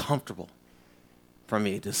 It's not comfortable for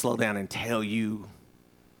me to slow down and tell you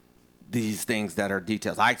these things that are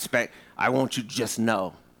details. I want you to just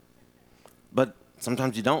know. But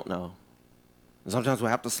sometimes you don't know. And sometimes we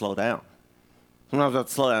have to slow down. Sometimes we have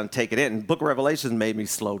to slow down and take it in. And Book of Revelation made me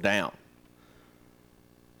slow down.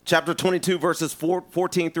 Chapter 22, verses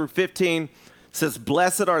 14 through 15 says,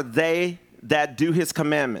 blessed are they that do his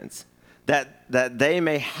commandments, that they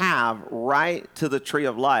may have right to the tree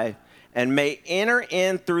of life and may enter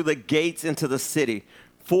in through the gates into the city.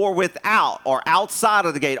 For without or outside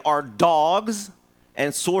of the gate are dogs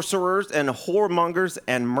and sorcerers and whoremongers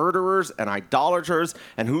and murderers and idolaters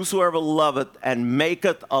and whosoever loveth and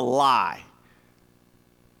maketh a lie.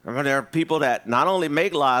 Remember, there are people that not only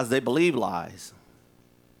make lies, they believe lies.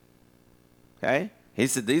 Okay? He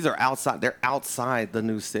said these are outside. They're outside the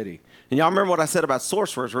new city. And y'all remember what I said about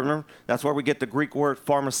sorcerers, remember? That's where we get the Greek word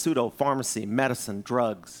pharmaceuto, pharmacy, medicine,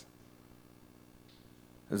 drugs.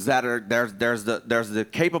 Is that there's the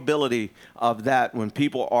capability of that when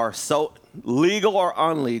people are so legal or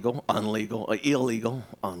illegal,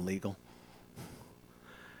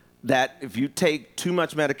 that if you take too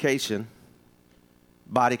much medication,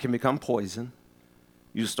 body can become poison.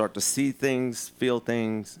 You start to see things, feel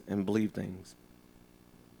things, and believe things.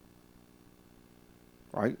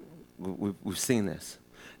 Right? We've seen this.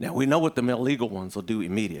 Now, we know what the illegal ones will do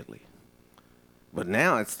immediately. But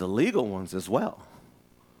now it's the legal ones as well.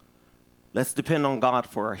 Let's depend on God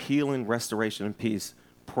for our healing, restoration, and peace.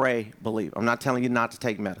 Pray, believe. I'm not telling you not to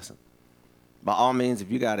take medicine. By all means, if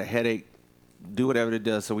you got a headache, do whatever it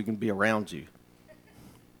does so we can be around you.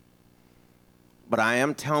 But I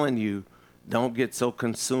am telling you, don't get so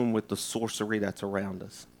consumed with the sorcery that's around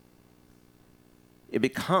us. It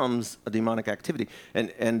becomes a demonic activity.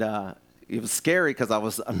 And it was scary because I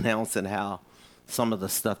was announcing how some of the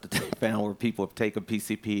stuff that they found where people have taken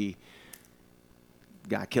PCP.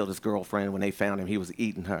 Guy killed his girlfriend. When they found him, he was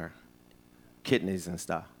eating her kidneys and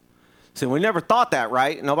stuff. So we never thought that,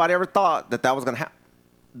 right? Nobody ever thought that was going to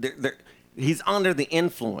happen. He's under the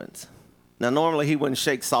influence. Now, normally he wouldn't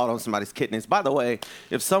shake salt on somebody's kidneys. By the way,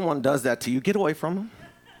 if someone does that to you, get away from them.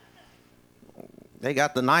 They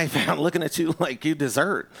got the knife out looking at you like you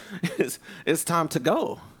deserve. It's time to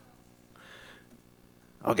go.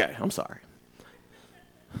 Okay, I'm sorry.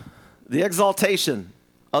 The exaltation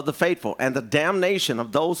of the faithful and the damnation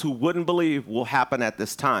of those who wouldn't believe will happen at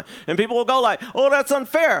this time. And people will go like, oh, that's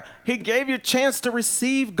unfair. He gave you a chance to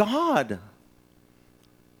receive God.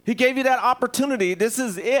 He gave you that opportunity. This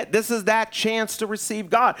is it. This is that chance to receive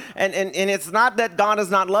God. And it's not that God is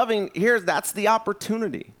not loving. That's the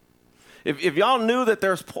opportunity. If y'all knew that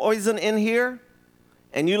there's poison in here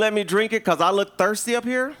and you let me drink it because I look thirsty up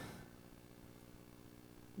here,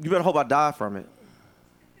 you better hope I die from it.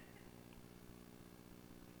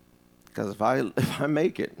 Because if I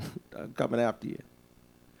make it, I'm coming after you.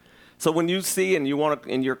 So when you see and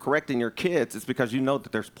you're correcting your kids, it's because you know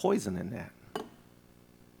that there's poison in that.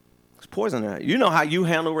 There's poison in that. You know how you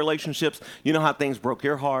handle relationships. You know how things broke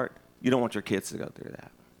your heart. You don't want your kids to go through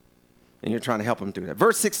that. And you're trying to help them through that.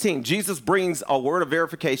 Verse 16, Jesus brings a word of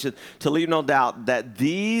verification to leave no doubt that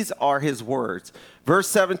these are his words. Verse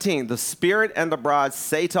 17, the Spirit and the bride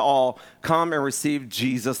say to all, come and receive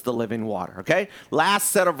Jesus, the living water. Okay?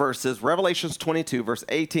 Last set of verses, Revelations 22, verse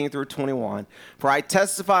 18 through 21. For I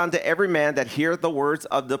testify unto every man that heareth the words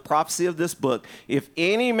of the prophecy of this book, if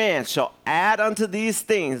any man shall add unto these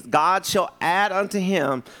things, God shall add unto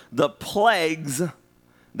him the plagues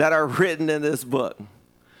that are written in this book.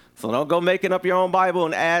 So don't go making up your own Bible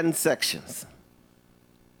and adding sections.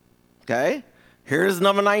 Okay? Here's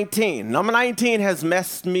number 19. Number 19 has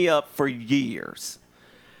messed me up for years.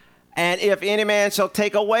 And if any man shall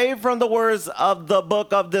take away from the words of the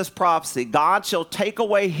book of this prophecy, God shall take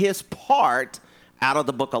away his part out of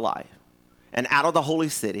the book of life and out of the holy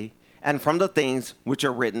city and from the things which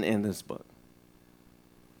are written in this book.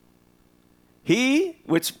 He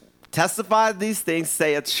which testified these things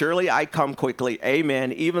saith, surely I come quickly.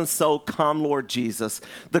 Amen. Even so, come, Lord Jesus.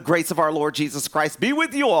 The grace of our Lord Jesus Christ be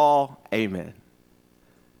with you all. Amen.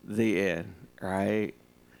 The end, right?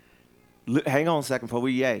 Hang on a second before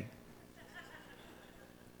we yay.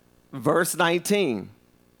 Verse 19.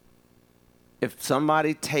 If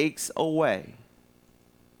somebody takes away,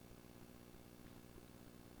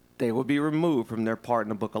 they will be removed from their part in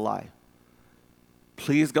the book of life.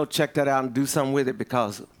 Please go check that out and do something with it,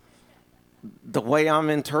 because the way I'm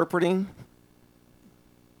interpreting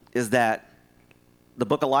is that the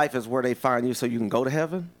book of life is where they find you so you can go to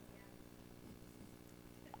heaven.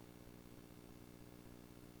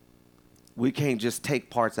 We can't just take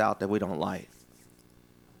parts out that we don't like.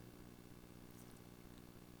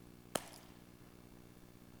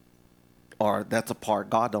 Or that's a part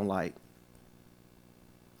God don't like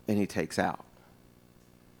and he takes out.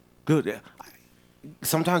 Good.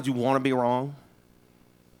 Sometimes you want to be wrong,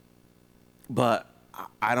 but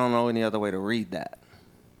I don't know any other way to read that.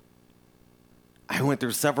 I went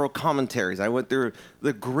through several commentaries. I went through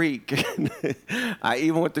the Greek. I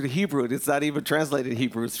even went through the Hebrew. It's not even translated in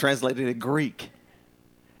Hebrew. It's translated in Greek.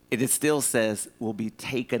 It still says will be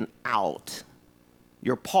taken out.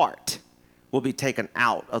 Your part will be taken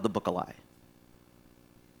out of the book of life.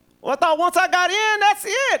 Well, I thought once I got in, that's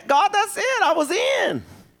it. God, that's it. I was in.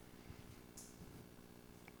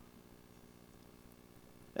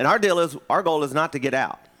 And our goal is not to get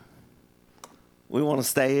out. We want to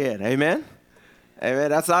stay in. Amen?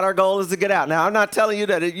 Amen. That's not our goal, is to get out. Now, I'm not telling you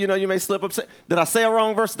that, you may slip up. Did I say a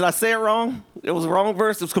wrong verse? Did I say it wrong? It was a wrong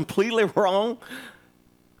verse. It was completely wrong.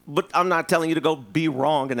 But I'm not telling you to go be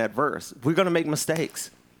wrong in that verse. We're going to make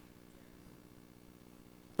mistakes.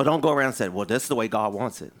 But don't go around and say, well, this is the way God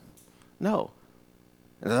wants it. No.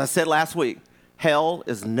 As I said last week, hell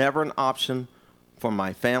is never an option for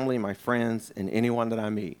my family, my friends, and anyone that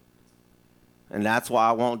I meet. And that's why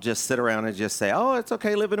I won't just sit around and just say, oh, it's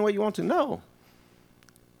okay, live in the way you want to. No.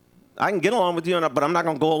 I can get along with you, but I'm not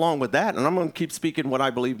going to go along with that. And I'm going to keep speaking what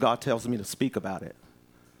I believe God tells me to speak about it.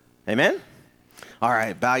 Amen? All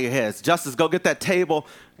right, bow your heads. Justice, go get that table.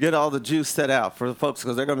 Get all the juice set out for the folks,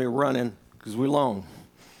 because they're going to be running because we're long.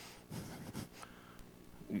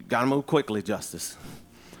 You got to move quickly, Justice.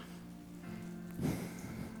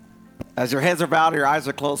 As your heads are bowed, your eyes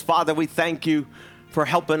are closed, Father, we thank you for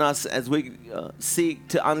helping us as we seek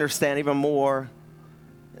to understand even more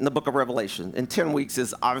in the book of Revelation. And 10 weeks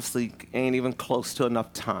is obviously ain't even close to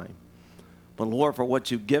enough time. But Lord, for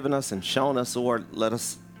what you've given us and shown us, Lord, let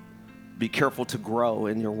us be careful to grow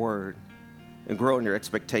in your word and grow in your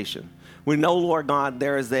expectation. We know, Lord God,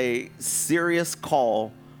 there is a serious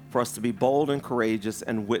call for us to be bold and courageous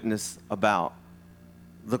and witness about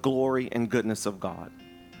the glory and goodness of God.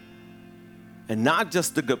 And not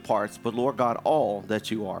just the good parts, but Lord God, all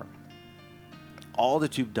that you are, all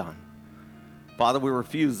that you've done. Father, we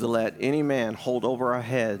refuse to let any man hold over our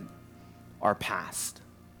head our past.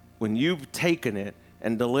 When you've taken it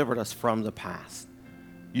and delivered us from the past,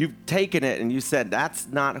 you've taken it and you said, that's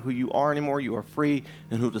not who you are anymore. You are free,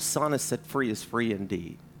 and who the Son has set free is free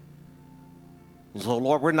indeed. So,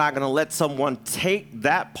 Lord, we're not going to let someone take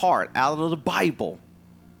that part out of the Bible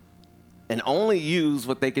and only use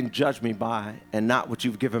what they can judge me by and not what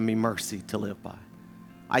you've given me mercy to live by.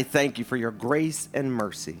 I thank you for your grace and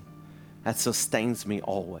mercy that sustains me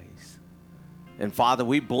always. And Father,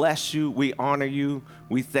 we bless you, we honor you,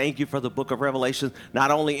 we thank you for the book of Revelation,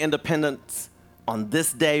 not only independence on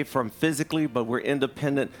this day from physically, but we're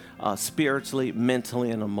independent spiritually,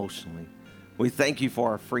 mentally, and emotionally. We thank you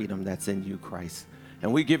for our freedom that's in you, Christ.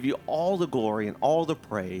 And we give you all the glory and all the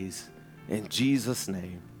praise in Jesus'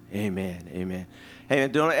 name. Amen. Amen. Hey,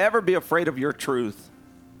 and don't ever be afraid of your truth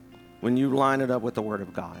when you line it up with the Word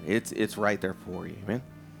of God. It's right there for you. Amen.